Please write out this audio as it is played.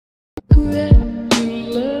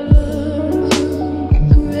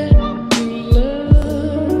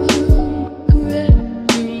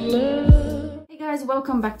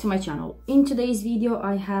welcome back to my channel. In today's video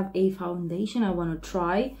I have a foundation I want to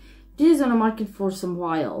try. This is on the market for some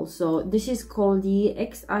while. So this is called the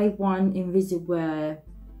EX1 INVISIWEAR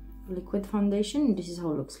liquid foundation. This is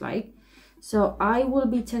how it looks like. So I will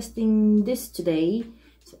be testing this today.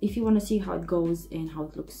 So if you want to see how it goes and how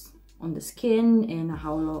it looks on the skin and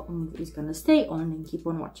how long it's gonna stay on, and keep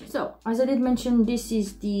on watching. So as I did mention, this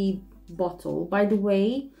is the bottle. By the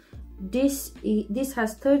way, this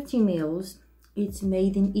has 30 mils. It's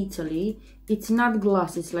made in Italy. It's not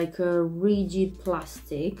glass, it's like a rigid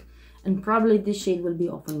plastic, and probably this shade will be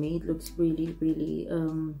off on me. It looks really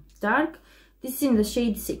dark. This is in the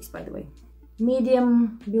shade 6, by the way.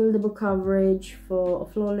 Medium buildable coverage for a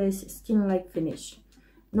flawless skin-like finish.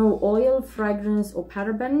 No oil, fragrance or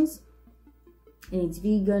parabens, and it's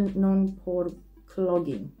vegan, non-pore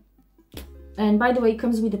clogging. And by the way, it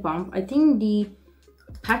comes with a pump. I think the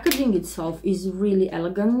packaging itself is really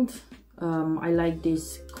elegant. I like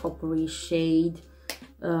this coppery shade,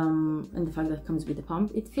 and the fact that it comes with a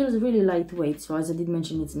pump. It feels really lightweight, so as I did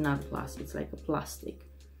mention, it's not glass, it's like a plastic.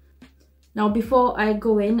 Now before I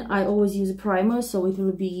go in, I always use a primer, so it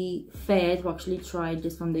will be fair to actually try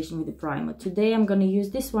this foundation with a primer. Today I'm going to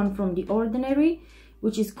use this one from The Ordinary,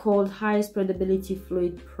 which is called High Spreadability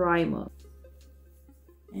Fluid Primer,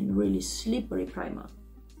 and really slippery primer.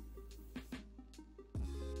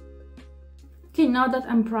 Okay, now that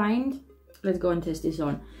I'm primed, let's go and test this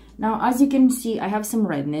on. Now, as you can see, I have some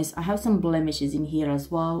redness, I have some blemishes in here as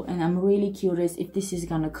well, and I'm really curious if this is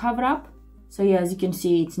gonna cover up. So yeah, as you can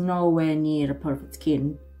see, it's nowhere near a perfect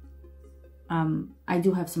skin. I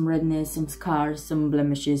do have some redness, some scars, some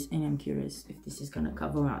blemishes, and I'm curious if this is gonna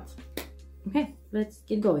cover up. Okay, let's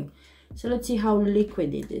get going. So let's see how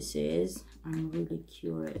liquidy this is. I'm really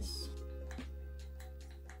curious.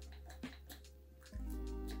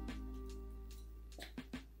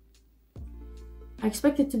 I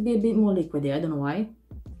expect it to be a bit more liquidy, I don't know why.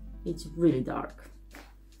 It's really dark.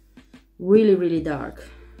 Really dark.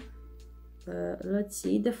 Let's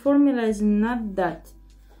see, the formula is not that,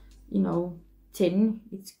 you know, thin.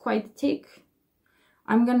 It's quite thick.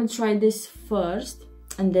 I'm gonna try this first,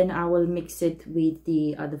 and then I will mix it with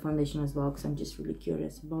the other foundation as well, because I'm just really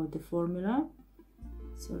curious about the formula.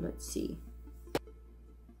 So let's see.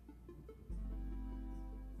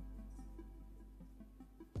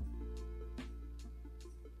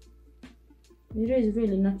 It is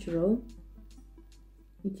really natural.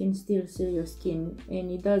 You can still see your skin, and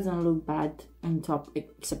it doesn't look bad on top,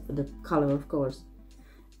 except for the color, of course.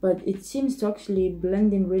 But it seems to actually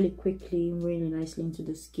blend in really quickly, really nicely into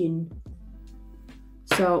the skin.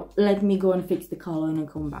 So let me go and fix the color and then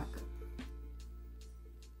come back.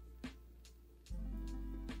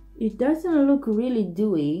 It doesn't look really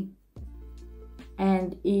dewy,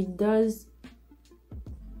 and it does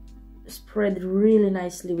spread really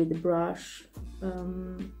nicely with the brush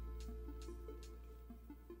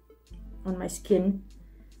on my skin.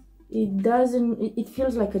 It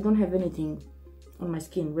feels like I don't have anything on my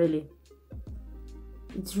skin, really.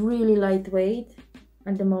 It's really lightweight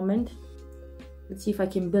at the moment. Let's see if I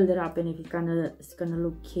can build it up, and if it's gonna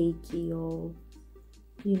look cakey, or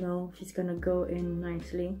you know, if it's gonna go in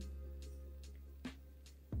nicely.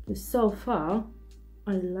 Because so far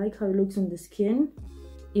I like how it looks on the skin,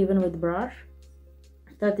 even with brush.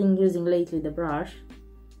 Starting using lately the brush.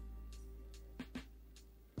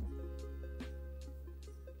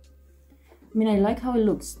 I mean, I like how it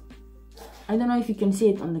looks. I don't know if you can see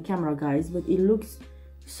it on the camera, guys, but it looks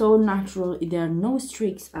so natural. There are no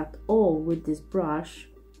streaks at all with this brush.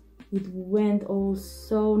 It went all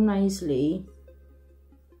so nicely.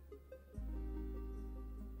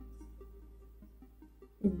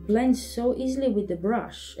 It blends so easily with the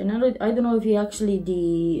brush, and I don't know if you actually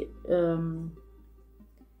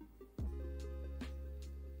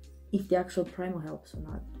if the actual primer helps or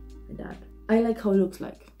not with that. I like how it looks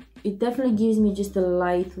like. It definitely gives me just a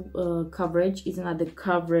light coverage. It's not the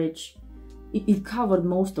coverage. It covered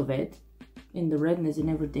most of it in the redness and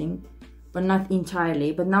everything, but not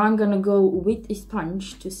entirely. But now I'm gonna go with a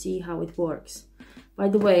sponge to see how it works. By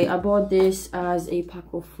the way, I bought this as a pack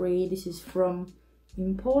of 3. This is from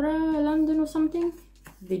Empora, London or something.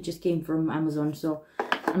 They just came from Amazon, so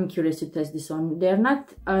I'm curious to test this on. They're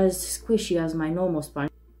not as squishy as my normal sponge.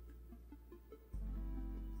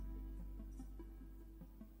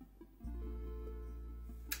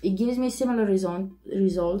 It gives me similar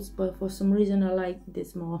results, but for some reason I like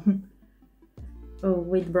this more. Oh,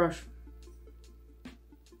 with brush.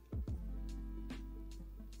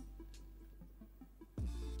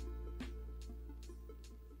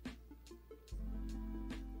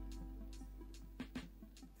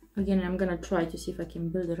 Again, I'm gonna try to see if I can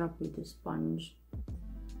build it up with the sponge.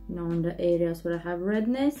 you know, in the areas where I have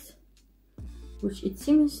redness, which it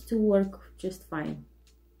seems to work just fine.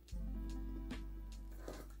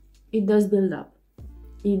 It does build up.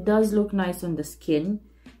 It does look nice on the skin.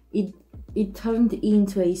 It turned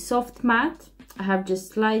into a soft matte. I have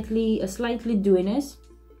just a slightly dewiness,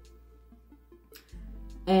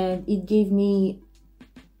 and it gave me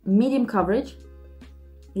medium coverage.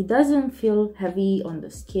 It doesn't feel heavy on the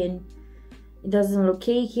skin. It doesn't look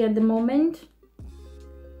cakey at the moment.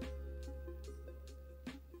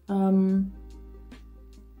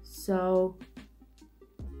 So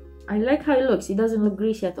I like how it looks. It doesn't look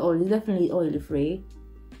greasy at all. It's definitely oily free.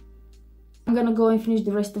 I'm gonna go and finish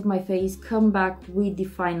the rest of my face, come back with the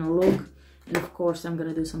final look, and of course I'm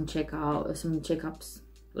gonna do some checkups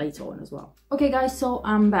later on as well. Okay guys, so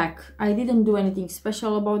I'm back. I didn't do anything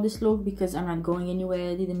special about this look because I'm not going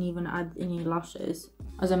anywhere. I didn't even add any lashes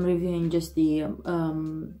as I'm reviewing just the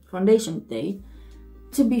foundation today.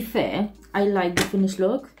 To be fair, I like the finished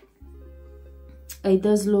look. It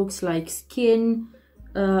does look like skin.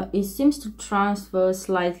 It seems to transfer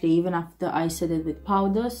slightly even after I set it with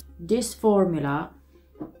powders. This formula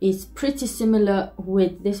is pretty similar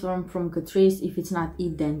with this one from Catrice, if it's not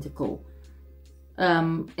identical.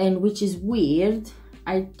 And which is weird.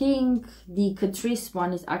 I think the Catrice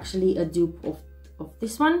one is actually a dupe of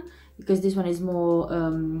this one, because this one is more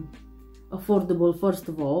affordable. First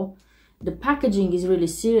of all, the packaging is really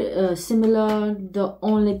similar. The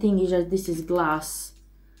only thing is that this is glass,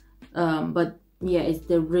 but yeah,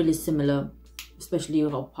 they're really similar, especially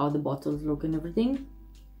how the bottles look and everything.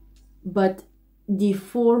 But the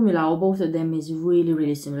formula of both of them is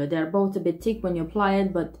really similar. They're both a bit thick when you apply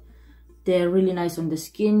it, but they're really nice on the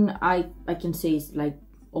skin. I can say it's like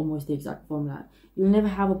almost the exact formula. You'll never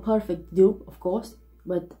have a perfect dupe, of course,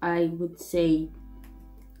 but I would say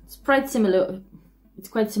it's quite similar. It's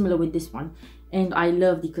quite similar with this one, and I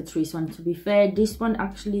love the Catrice one. To be fair, this one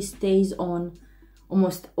actually stays on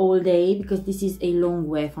almost all day because this is a long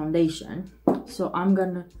wear foundation. So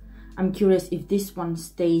I'm curious if this one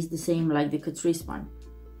stays the same like the Catrice one.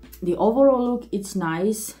 The overall look, it's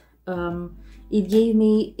nice. It gave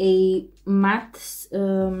me a matte,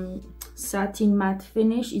 satin matte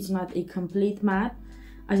finish. It's not a complete matte.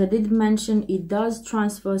 As I did mention, it does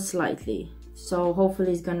transfer slightly, so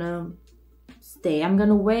hopefully it's gonna stay. I'm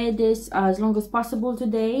gonna wear this as long as possible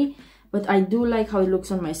today, but I do like how it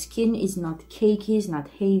looks on my skin. It's not cakey, it's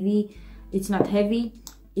not heavy.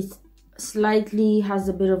 It slightly has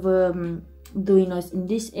a bit of a dewiness in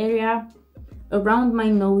this area. Around my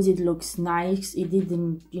nose it looks nice. It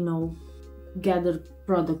didn't, you know, gather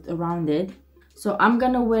product around it. So I'm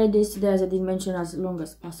gonna wear this today, as I did mention, as long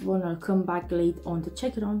as possible, and I'll come back later on to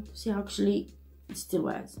check it on to see how actually it still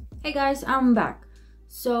wears. Hey guys, I'm back.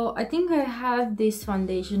 So I think I have this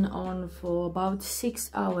foundation on for about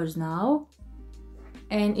 6 hours now,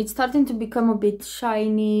 and it's starting to become a bit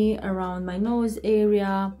shiny around my nose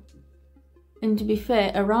area, and to be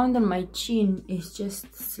fair, around on my chin is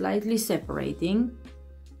just slightly separating.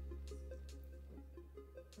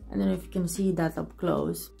 I don't know if you can see that up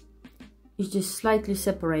close. It's just slightly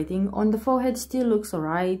separating. On the forehead still looks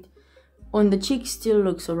alright. On the cheek still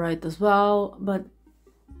looks alright as well, but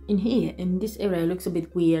in here, in this area, it looks a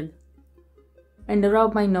bit weird. And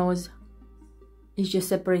around my nose is just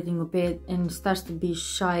separating a bit and starts to be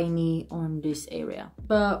shiny on this area.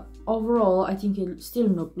 But overall, I think it still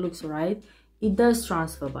looks alright. It does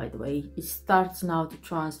transfer, by the way. It starts now to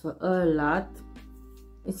transfer a lot.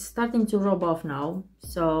 It's starting to rub off now.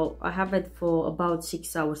 So I have it for about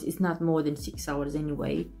 6 hours. It's not more than 6 hours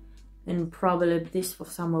anyway. And probably this for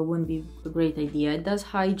summer wouldn't be a great idea. It does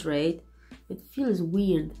hydrate. It feels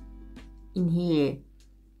weird in here.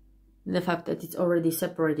 The fact that it's already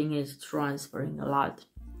separating is transferring a lot.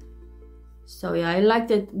 So yeah, I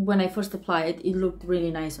liked it when I first applied it. It looked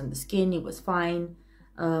really nice on the skin. It was fine.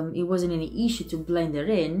 It wasn't any issue to blend it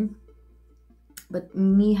in. But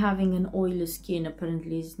me having an oily skin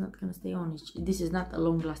apparently is not gonna stay on. This is not a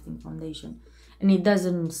long-lasting foundation. And it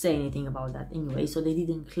doesn't say anything about that anyway. So they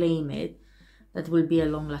didn't claim it. That will be a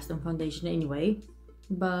long-lasting foundation anyway.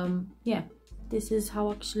 But yeah, this is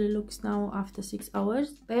how it actually looks now after 6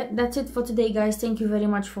 hours. But that's it for today, guys. Thank you very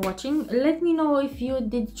much for watching. Let me know if you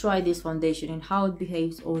did try this foundation and how it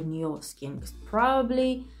behaves on your skin, because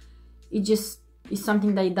probably it just is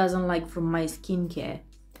something that it doesn't like from my skincare.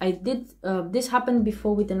 I did this happened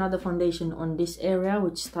before with another foundation on this area,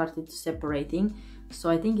 which started separating. So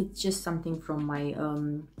I think it's just something from my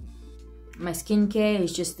my skincare.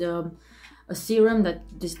 It's just a serum that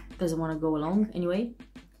just doesn't want to go along anyway.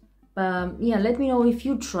 Yeah, let me know if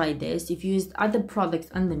you tried this, if you used other products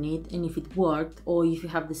underneath and if it worked, or if you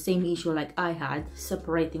have the same issue like I had,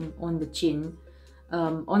 separating on the chin.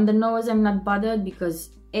 On the nose I'm not bothered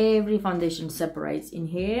because every foundation separates in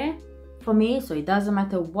here for me, so it doesn't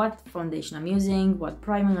matter what foundation I'm using, what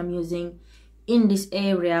primer I'm using, in this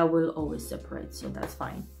area will always separate, so that's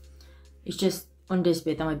fine. It's just on this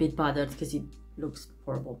bit I'm a bit bothered because it looks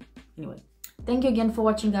horrible. Anyway, thank you again for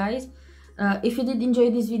watching, guys. If you did enjoy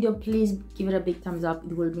this video, please give it a big thumbs up,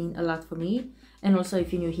 it will mean a lot for me. And also,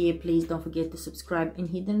 if you're new here, please don't forget to subscribe and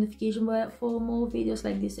hit the notification bell for more videos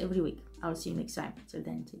like this every week. I'll see you next time. Till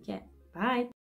then, take care. Bye.